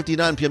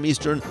 11:59 p.m.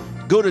 Eastern.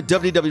 Go to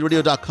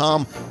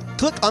WDWRadio.com,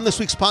 click on this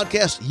week's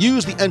podcast,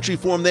 use the entry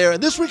form there,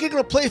 and this week you're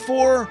going to play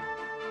for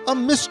a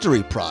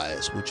mystery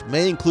prize, which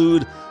may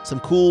include some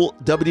cool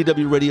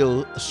WDW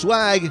Radio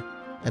swag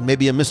and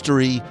maybe a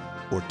mystery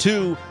or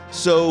two.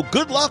 So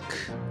good luck,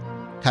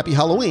 happy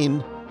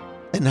Halloween,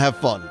 and have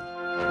fun.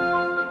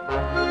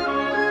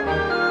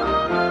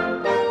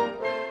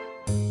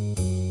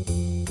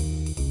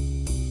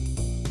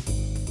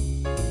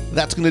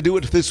 That's going to do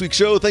it for this week's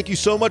show. Thank you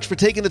so much for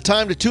taking the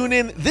time to tune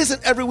in this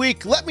and every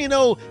week. Let me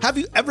know, have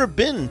you ever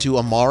been to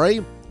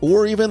Amare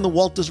or even the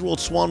Walt Disney World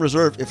Swan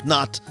Reserve? If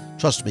not,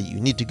 trust me, you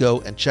need to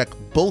go and check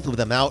both of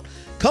them out.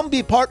 Come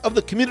be part of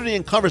the community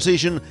and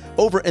conversation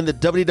over in the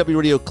WDW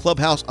Radio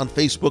Clubhouse on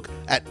Facebook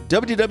at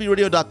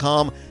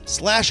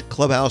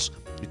www.radio.com/clubhouse.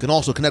 You can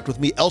also connect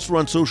with me elsewhere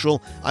on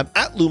social. I'm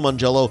at Lou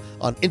Mongello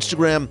on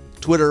Instagram,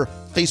 Twitter,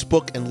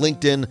 Facebook, and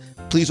LinkedIn.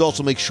 Please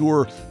also make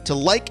sure to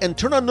like and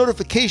turn on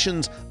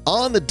notifications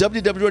on the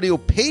WDW Radio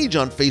page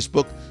on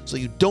Facebook so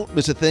you don't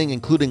miss a thing,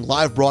 including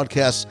live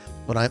broadcasts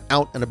when I'm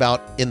out and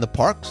about in the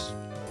parks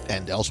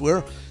and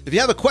elsewhere. If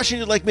you have a question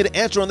you'd like me to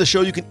answer on the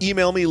show, you can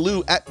email me,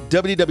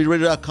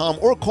 lou@wdwradio.com,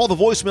 or call the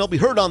voicemail. Be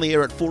heard on the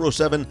air at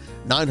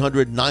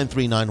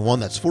 407-900-9391.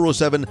 That's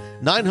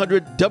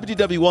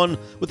 407-900-WDW1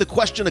 with a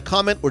question, a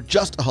comment, or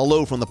just a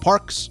hello from the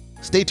parks.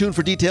 Stay tuned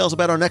for details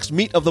about our next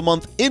Meet of the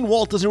Month in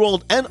Walt Disney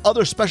World and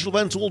other special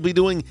events we'll be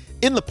doing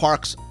in the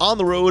parks, on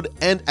the road,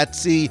 and at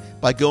sea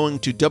by going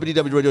to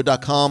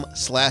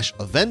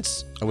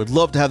www.radio.com/events. I would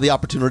love to have the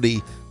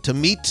opportunity to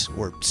meet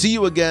or see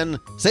you again,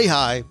 say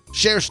hi,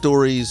 share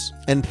stories,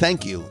 and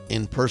thank you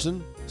in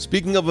person.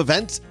 Speaking of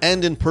events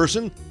and in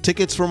person,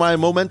 tickets for my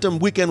Momentum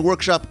Weekend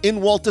Workshop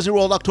in Walt Disney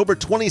World October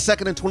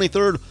 22nd and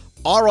 23rd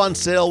are on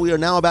sale. We are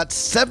now about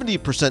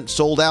 70%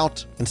 sold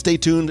out. And stay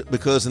tuned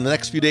because in the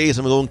next few days,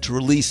 I'm going to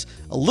release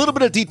a little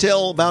bit of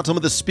detail about some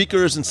of the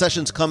speakers and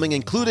sessions coming,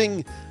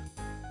 including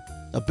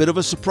a bit of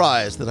a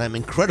surprise that I'm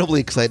incredibly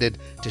excited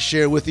to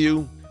share with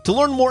you. To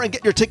learn more and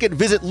get your ticket,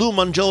 visit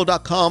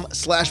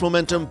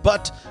LouMongello.com/momentum.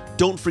 But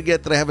don't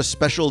forget that I have a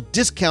special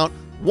discount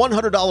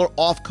 $100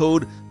 off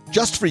code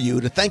just for you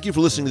to thank you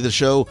for listening to the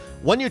show.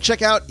 When you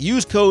check out,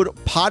 use code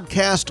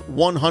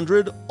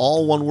PODCAST100,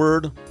 all one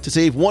word, to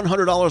save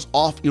 $100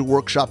 off your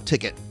workshop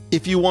ticket.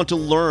 If you want to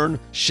learn,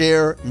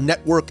 share,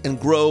 network, and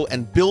grow,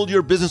 and build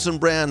your business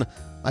and brand,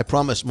 I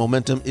promise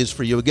Momentum is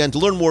for you. Again, to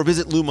learn more,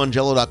 visit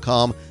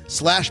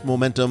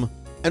LouMongello.com/momentum.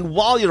 And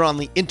while you're on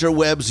the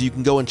interwebs, you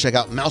can go and check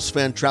out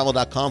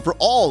MouseFanTravel.com for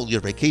all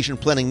your vacation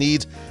planning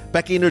needs.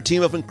 Becky and her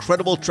team of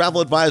incredible travel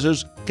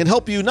advisors can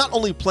help you not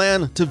only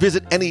plan to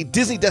visit any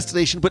Disney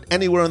destination, but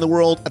anywhere in the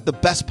world at the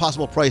best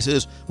possible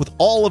prices with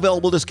all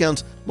available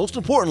discounts, most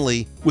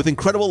importantly, with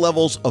incredible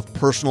levels of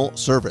personal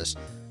service.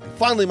 And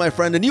finally, my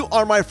friend, and you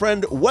are my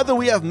friend, whether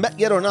we have met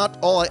yet or not,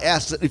 all I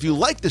ask is that if you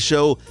like the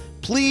show,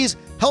 please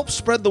help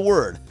spread the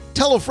word.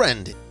 Tell a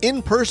friend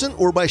in person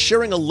or by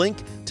sharing a link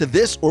to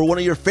this or one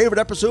of your favorite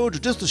episodes or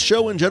just the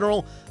show in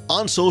general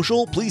on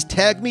social. Please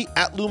tag me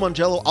at Lou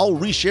Mongello. I'll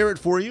reshare it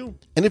for you.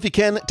 And if you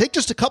can, take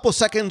just a couple of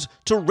seconds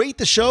to rate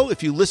the show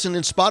if you listen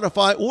in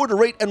Spotify, or to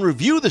rate and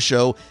review the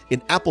show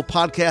in Apple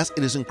Podcasts.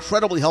 It is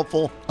incredibly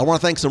helpful. I want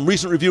to thank some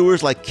recent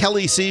reviewers like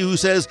Kelly C., who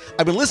says,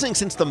 "I've been listening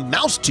since the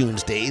Mouse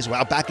Tunes days."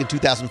 Wow, back in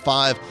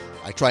 2005.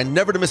 I try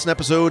never to miss an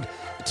episode.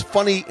 It's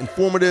funny,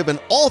 informative, and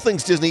all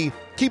things Disney.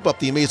 Keep up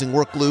the amazing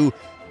work, Lou.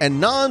 And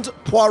Nans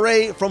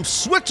Poiret from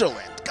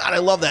Switzerland, God, I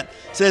love that,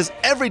 says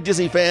every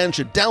Disney fan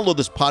should download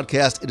this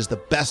podcast. It is the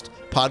best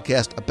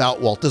podcast about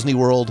Walt Disney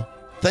World.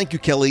 Thank you,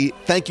 Kelly.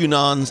 Thank you,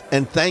 Nans.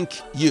 And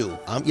thank you.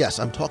 Yes,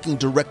 I'm talking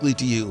directly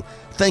to you.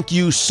 Thank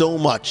you so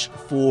much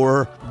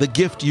for the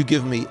gift you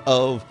give me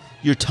of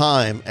your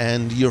time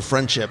and your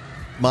friendship.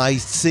 My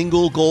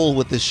single goal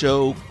with this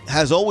show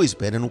has always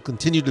been and will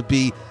continue to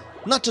be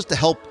not just to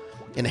help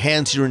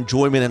enhance your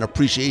enjoyment and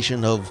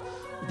appreciation of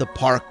the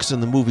parks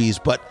and the movies,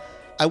 but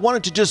I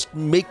wanted to just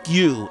make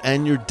you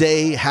and your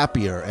day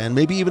happier and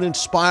maybe even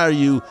inspire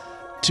you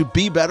to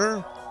be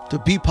better, to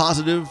be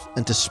positive,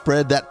 and to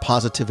spread that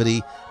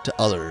positivity to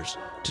others,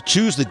 to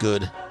choose the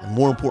good, and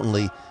more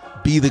importantly,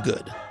 be the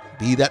good.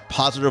 Be that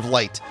positive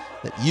light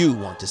that you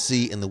want to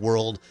see in the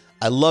world.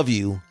 I love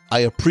you.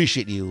 I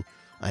appreciate you.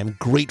 I'm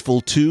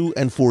grateful to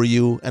and for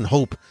you, and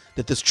hope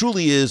that this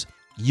truly is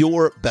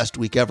your best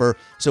week ever.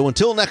 So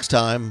until next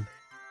time,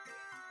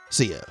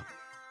 see ya.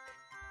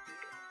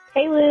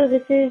 Hey Lou,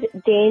 this is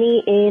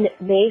Danny in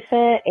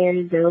Mesa,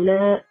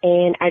 Arizona,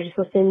 and I just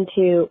listened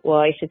to, well,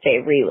 I should say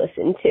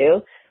re-listened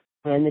to,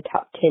 the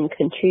top 10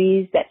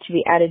 countries that should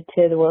be added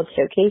to the World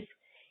Showcase.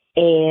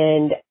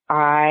 And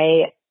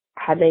I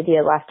had an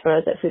idea last time I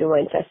was at Food and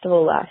Wine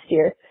Festival last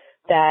year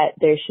that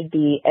there should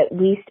be at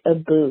least a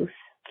booth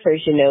for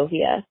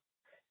Genovia.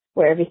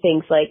 where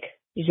everything's like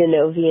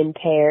Genovian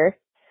pear.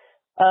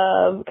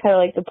 Kind of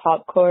like the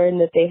popcorn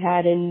that they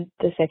had in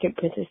the second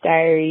Princess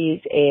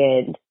Diaries,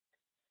 and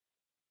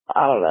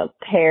I don't know,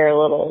 pear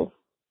little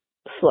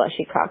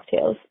slushy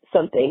cocktails,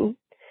 something,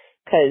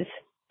 because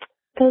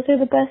those are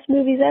the best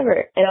movies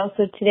ever. And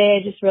also today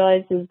I just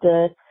realized is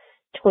the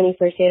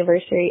 21st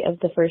anniversary of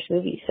the first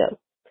movie, so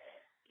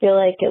I feel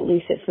like at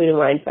least at Food and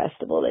Wine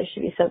Festival there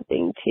should be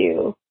something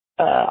to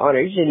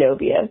honor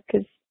Genovia,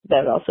 because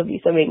that would also be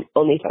something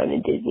only found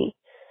in Disney.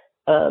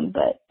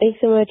 But thanks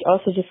so much.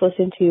 Also just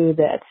listen to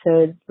the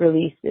episode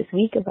released this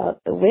week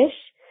about The Wish,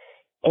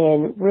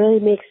 and really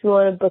makes me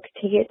want to book a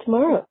ticket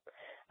tomorrow.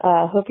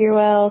 Hope you're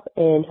well,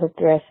 and hope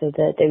the rest of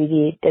the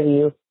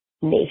WDW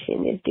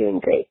Nation is doing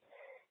great.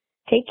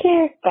 Take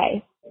care.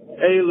 Bye.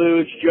 Hey, Lou,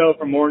 it's Joe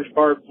from Orange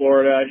Park,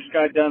 Florida. I just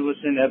got done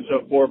listening to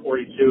episode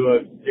 442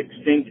 of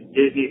Extinct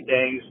Disney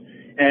Things.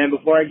 And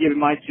before I give it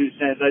my 2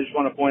 cents, I just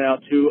want to point out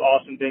 2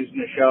 awesome things in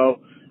the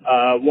show.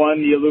 One,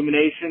 the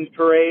Illuminations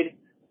Parade.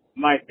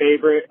 My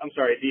favorite.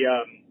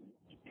 The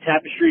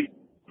Tapestry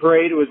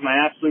Parade was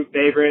my absolute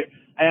favorite.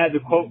 I had the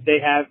quote they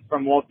have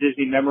from Walt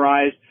Disney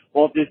memorized.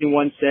 Walt Disney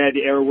once said,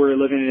 "The era we're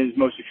living in is the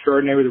most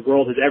extraordinary the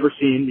world has ever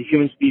seen. The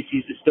human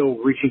species is still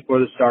reaching for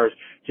the stars.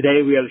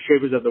 Today we are the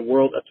shapers of the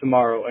world of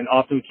tomorrow, and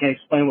often we can't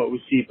explain what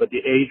we see, but the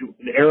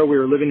era we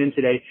are living in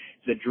today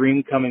is a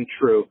dream coming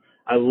true."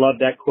 I love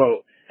that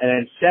quote. And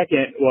then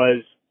second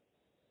was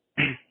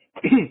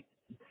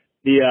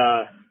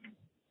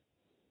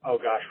oh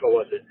gosh, what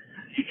was it?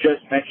 You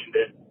just mentioned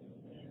it.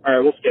 All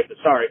right, we'll skip it.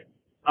 Sorry.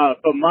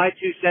 But my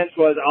 2 cents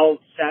was I'll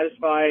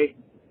satisfy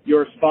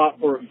your spot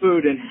for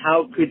food, and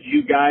how could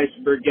you guys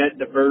forget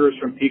the burgers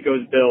from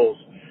Pico's Bills?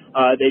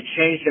 They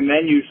changed the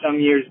menu some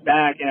years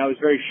back, and I was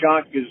very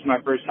shocked because it was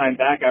my first time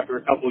back after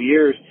a couple of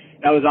years.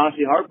 I was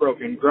honestly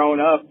heartbroken. Growing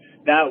up,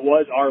 that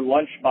was our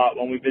lunch spot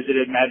when we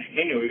visited Magic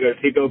Kingdom. We'd go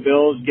to Pico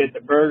Bills, get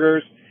the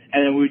burgers,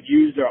 and then we'd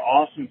use their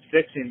awesome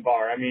fixing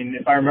bar. I mean,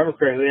 if I remember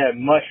correctly, they had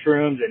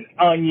mushrooms and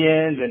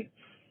onions, and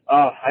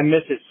I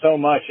miss it so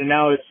much. And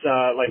now it's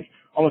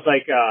almost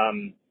like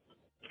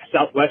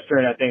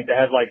Southwestern, I think, that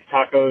has like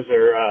tacos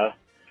or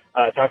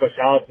taco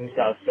salads and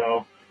stuff.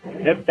 So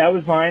yep, that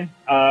was mine.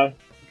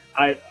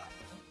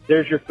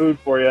 There's your food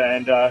for you,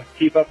 and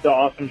keep up the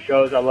awesome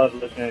shows. I love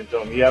listening to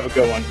them. You have a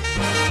good one.